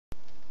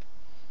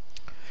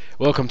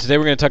Welcome. Today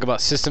we're going to talk about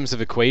systems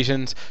of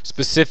equations,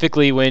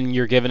 specifically when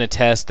you're given a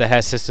test that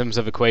has systems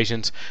of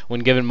equations, when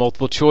given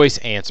multiple choice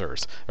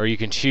answers, or you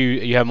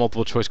have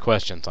multiple choice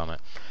questions on it.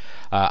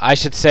 I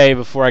should say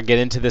before I get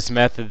into this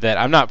method that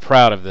I'm not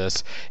proud of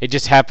this. It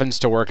just happens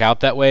to work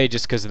out that way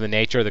just because of the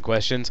nature of the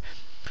questions.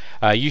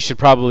 You should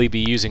probably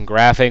be using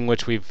graphing,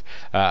 which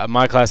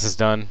my class has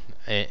done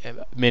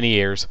many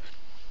years.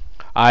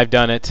 I've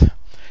done it.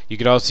 You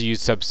could also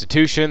use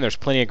substitution. There's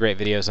plenty of great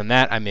videos on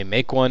that. I may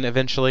make one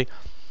eventually.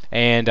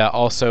 And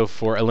also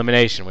for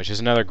elimination, which is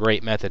another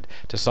great method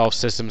to solve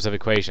systems of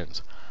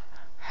equations.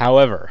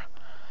 However,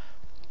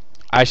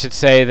 I should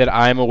say that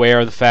I'm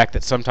aware of the fact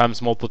that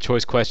sometimes multiple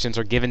choice questions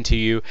are given to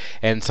you,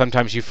 and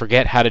sometimes you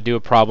forget how to do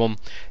a problem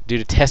due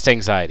to test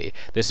anxiety.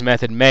 This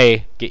method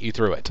may get you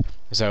through it.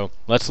 So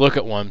let's look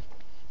at one.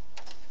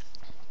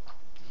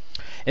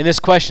 In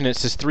this question, it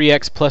says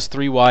 3x plus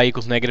 3y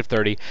equals negative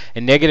 30,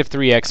 and negative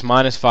 3x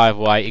minus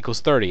 5y equals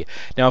 30.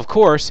 Now, of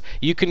course,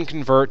 you can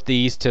convert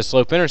these to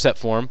slope-intercept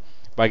form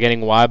by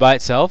getting y by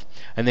itself,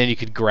 and then you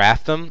could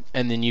graph them,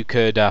 and then you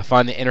could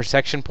find the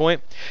intersection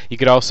point. You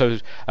could also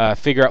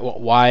figure out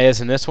what y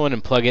is in this one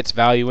and plug its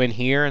value in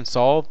here and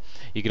solve.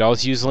 You could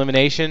always use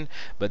elimination,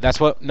 but that's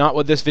not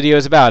what this video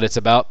is about. It's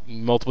about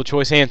multiple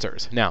choice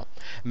answers. Now,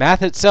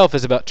 math itself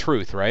is about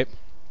truth, right?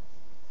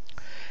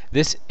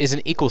 This is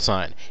an equal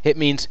sign. It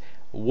means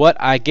what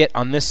I get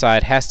on this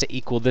side has to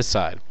equal this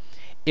side.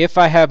 If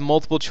I have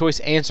multiple choice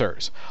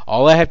answers,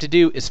 all I have to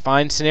do is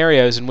find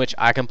scenarios in which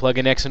I can plug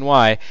in x and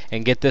y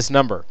and get this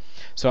number.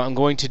 So I'm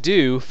going to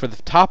do, for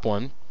the top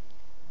one,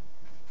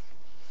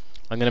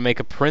 I'm going to make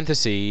a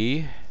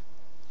parenthesis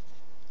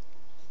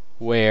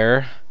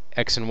where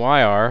x and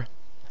y are,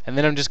 and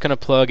then I'm just going to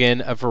plug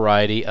in a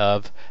variety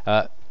of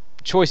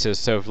choices.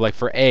 So like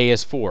for A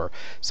is 4.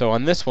 So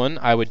on this one,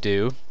 I would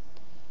do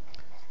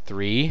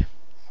 3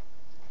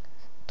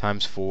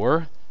 times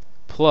 4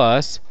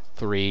 plus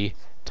 3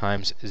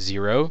 times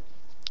 0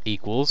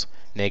 equals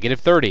negative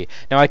 30.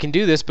 Now I can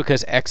do this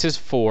because x is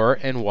 4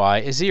 and y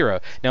is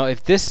 0. Now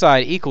if this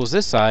side equals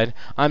this side,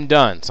 I'm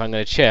done. So I'm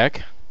going to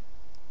check.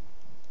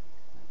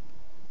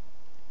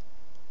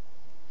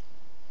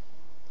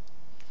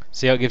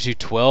 See how it gives you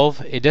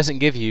 12? It doesn't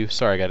give you,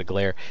 sorry I got a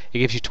glare, it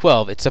gives you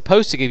 12. It's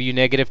supposed to give you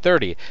negative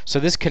 30. So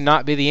this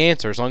cannot be the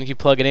answer as long as you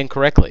plug it in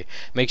correctly.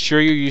 Make sure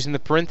you're using the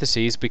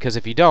parentheses, because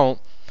if you don't,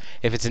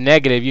 if it's a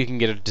negative, you can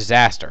get a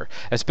disaster,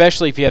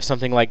 especially if you have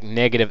something like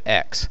negative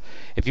x.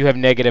 If you have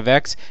negative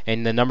x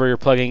and the number you're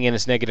plugging in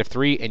is negative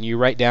 3 and you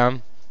write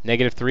down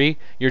negative 3,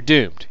 you're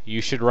doomed.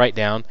 You should write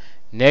down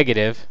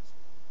negative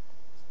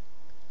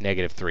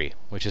 3,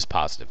 which is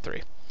positive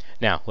 3.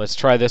 Now, let's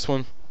try this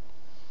one.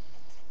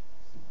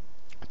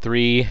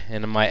 3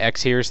 and my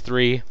x here is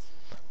 3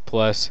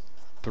 plus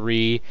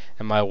 3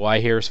 and my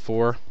y here is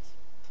 4.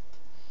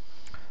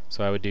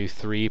 So I would do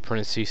 3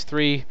 parentheses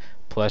 3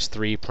 plus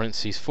 3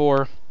 parentheses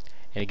 4,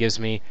 and it gives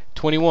me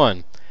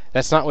 21.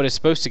 That's not what it's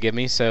supposed to give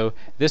me, so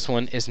this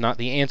one is not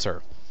the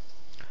answer.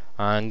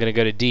 I'm going to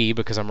go to D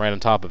because I'm right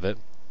on top of it.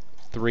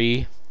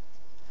 3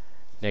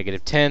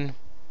 negative 10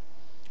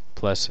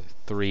 plus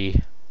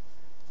 3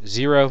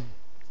 0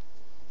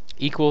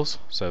 equals,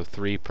 so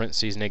 3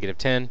 parentheses negative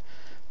 10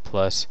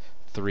 plus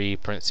 3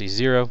 parentheses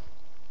 0,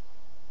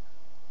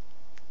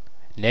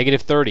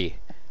 negative 30.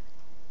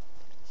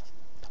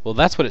 Well,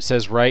 that's what it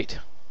says right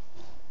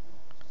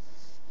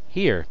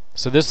here.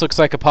 So this looks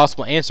like a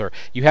possible answer.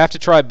 You have to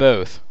try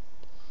both.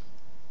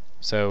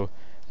 So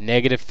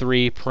negative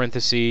 3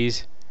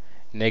 parentheses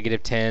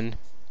negative 10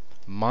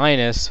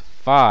 minus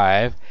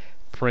 5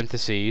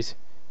 parentheses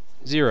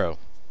 0.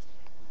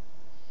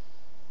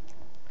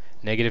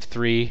 Negative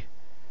 3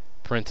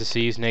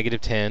 parentheses negative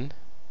 10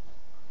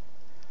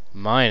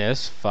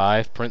 minus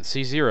 5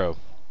 parentheses 0.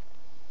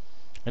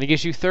 And it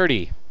gives you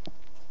 30.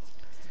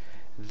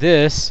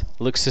 This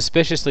looks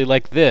suspiciously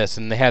like this,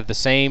 and they have the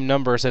same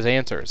numbers as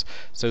answers.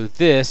 So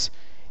this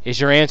is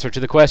your answer to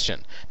the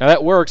question. Now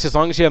that works as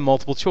long as you have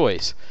multiple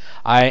choice.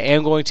 I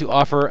am going to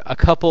offer a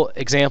couple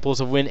examples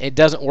of when it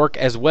doesn't work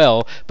as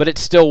well, but it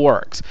still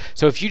works.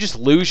 So if you just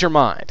lose your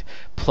mind,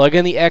 plug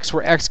in the x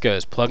where x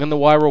goes, plug in the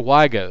y where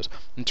y goes,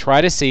 and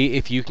try to see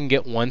if you can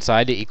get one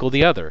side to equal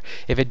the other.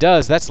 If it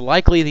does, that's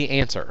likely the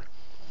answer.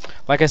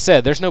 Like I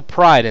said, there's no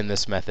pride in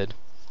this method.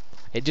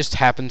 It just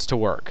happens to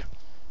work.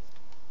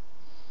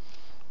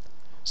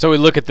 So we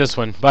look at this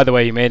one. By the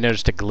way, you may have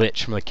noticed a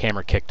glitch from the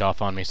camera kicked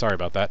off on me. Sorry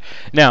about that.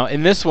 Now,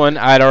 in this one,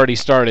 I had already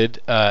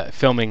started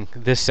filming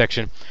this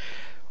section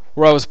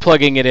where I was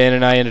plugging it in,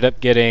 and I ended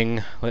up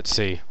getting, let's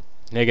see,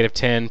 negative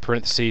 10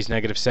 parentheses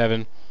negative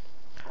 7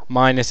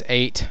 minus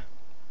 8,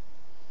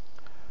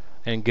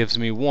 and it gives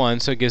me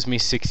 1, so it gives me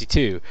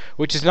 62,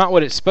 which is not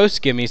what it's supposed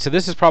to give me, so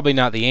this is probably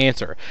not the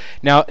answer.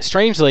 Now,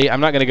 strangely,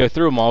 I'm not going to go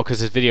through them all because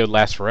this video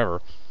lasts forever.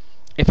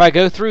 If I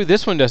go through,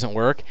 this one doesn't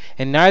work,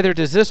 and neither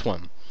does this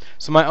one.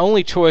 So my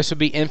only choice would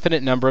be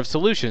infinite number of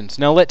solutions.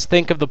 Now let's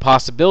think of the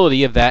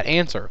possibility of that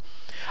answer.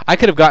 I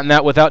could have gotten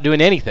that without doing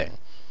anything.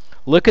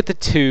 Look at the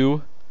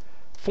two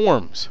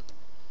forms.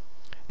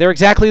 They're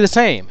exactly the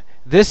same.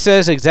 This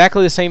says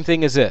exactly the same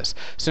thing as this.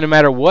 So no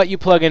matter what you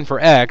plug in for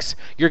x,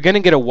 you're going to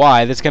get a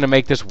y that's going to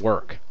make this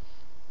work.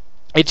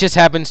 It just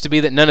happens to be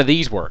that none of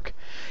these work.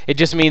 It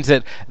just means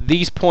that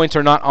these points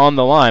are not on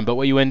the line, but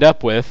what you end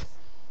up with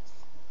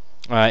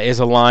is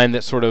a line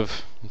that sort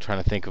of, I'm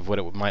trying to think of what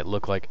it might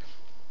look like.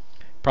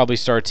 Probably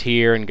starts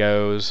here and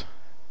goes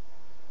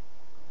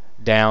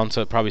down,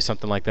 so probably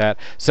something like that.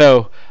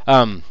 So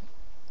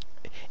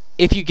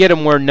if you get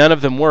them where none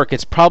of them work,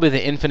 it's probably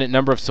the infinite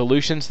number of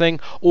solutions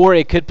thing, or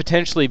it could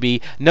potentially be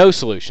no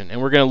solution.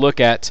 And we're going to look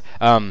at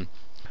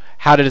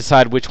how to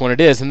decide which one it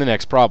is in the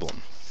next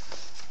problem.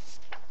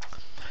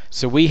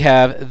 So we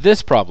have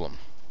this problem.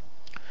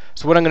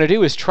 So what I'm going to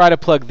do is try to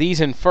plug these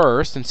in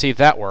first and see if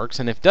that works,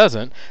 and if it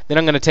doesn't, then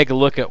I'm going to take a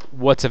look at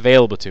what's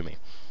available to me.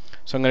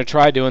 So I'm going to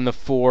try doing the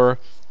 4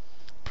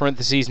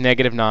 parentheses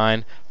negative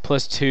 9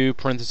 plus 2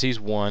 parentheses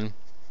 1,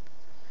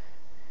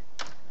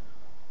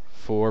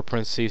 4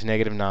 parentheses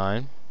negative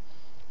 9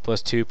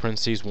 plus 2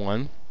 parentheses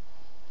 1.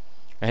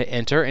 I hit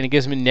enter, and it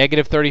gives me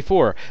negative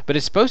 34, but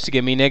it's supposed to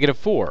give me negative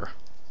 4.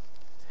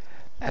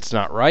 That's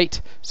not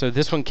right, so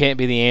this one can't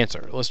be the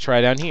answer. Let's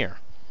try down here.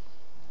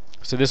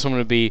 So this one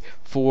would be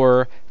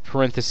 4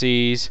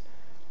 parentheses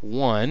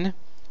 1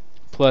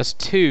 plus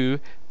 2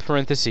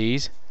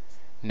 parentheses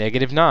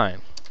negative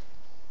 9.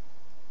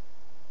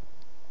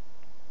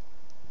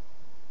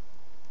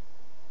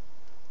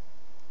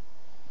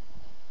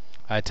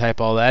 I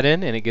type all that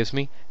in, and it gives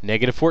me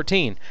negative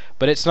 14.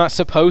 But it's not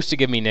supposed to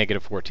give me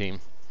negative 14.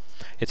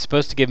 It's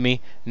supposed to give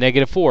me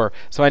negative 4.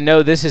 So I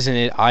know this isn't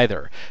it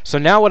either. So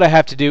now what I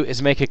have to do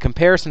is make a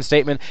comparison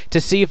statement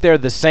to see if they're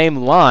the same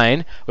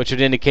line, which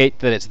would indicate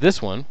that it's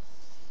this one,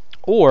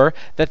 or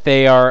that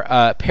they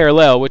are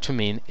parallel, which would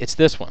mean it's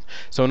this one.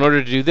 So in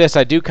order to do this,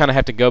 I do kind of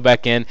have to go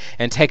back in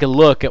and take a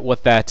look at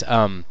what that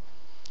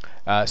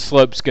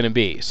slope's going to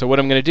be. So what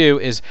I'm going to do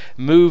is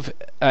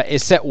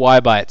set y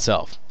by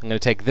itself. I'm going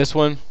to take this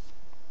one,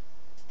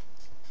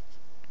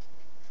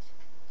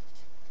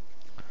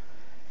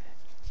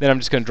 then I'm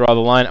just going to draw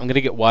the line. I'm going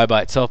to get y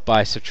by itself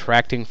by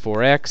subtracting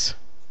 4x.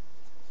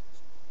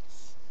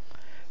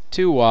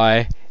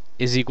 2y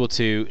is equal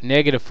to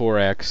negative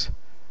 4x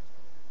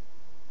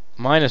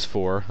minus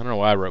 4. I don't know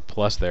why I wrote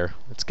plus there.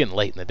 It's getting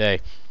late in the day.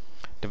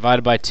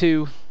 Divided by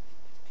 2.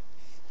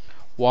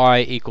 Y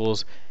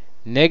equals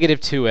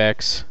negative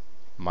 2x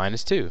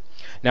minus 2.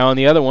 Now on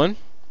the other one,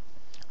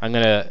 I'm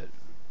going to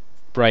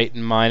write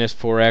minus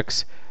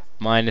 4x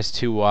minus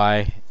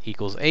 2y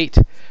equals 8.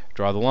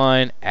 Draw the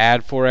line,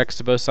 add 4x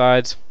to both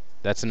sides.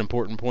 That's an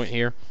important point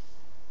here.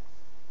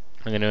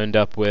 I'm going to end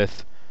up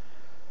with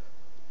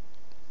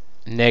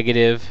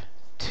negative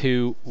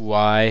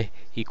 2y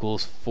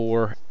equals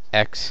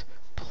 4x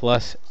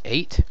plus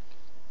 8.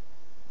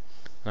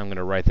 I'm going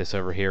to write this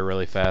over here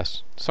really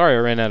fast. Sorry I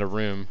ran out of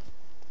room.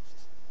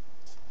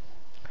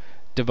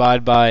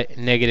 Divide by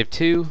negative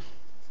 2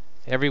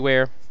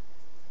 everywhere.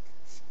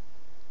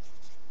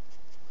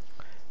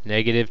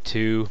 Negative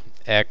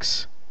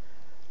 2x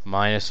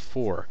minus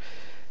 4.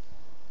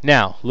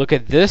 Now, look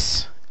at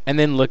this and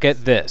then look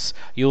at this.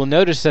 You will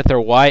notice that their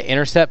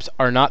y-intercepts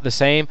are not the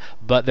same,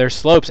 but their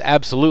slopes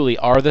absolutely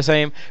are the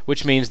same,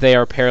 which means they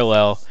are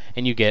parallel,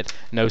 and you get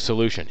no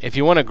solution. If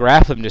you want to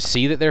graph them to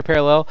see that they're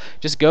parallel,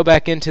 just go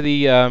back into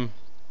the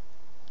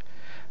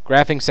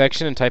graphing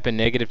section and type in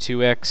negative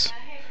 2x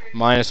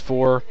minus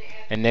 4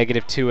 and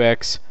negative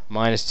 2x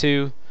minus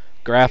 2.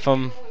 Graph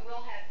them.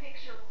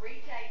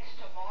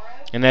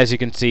 And as you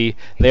can see,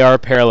 they are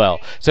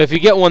parallel. So if you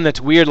get one that's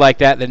weird like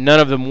that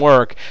none of them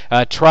work,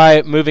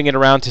 try moving it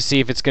around to see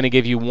if it's going to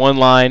give you one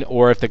line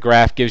or if the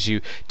graph gives you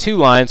 2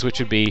 lines, which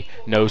would be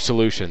no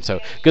solution. So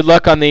good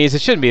luck on these.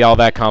 It shouldn't be all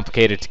that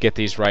complicated to get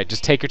these right.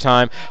 Just take your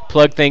time,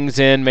 plug things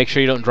in, make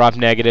sure you don't drop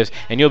negatives,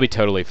 and you'll be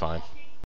totally fine.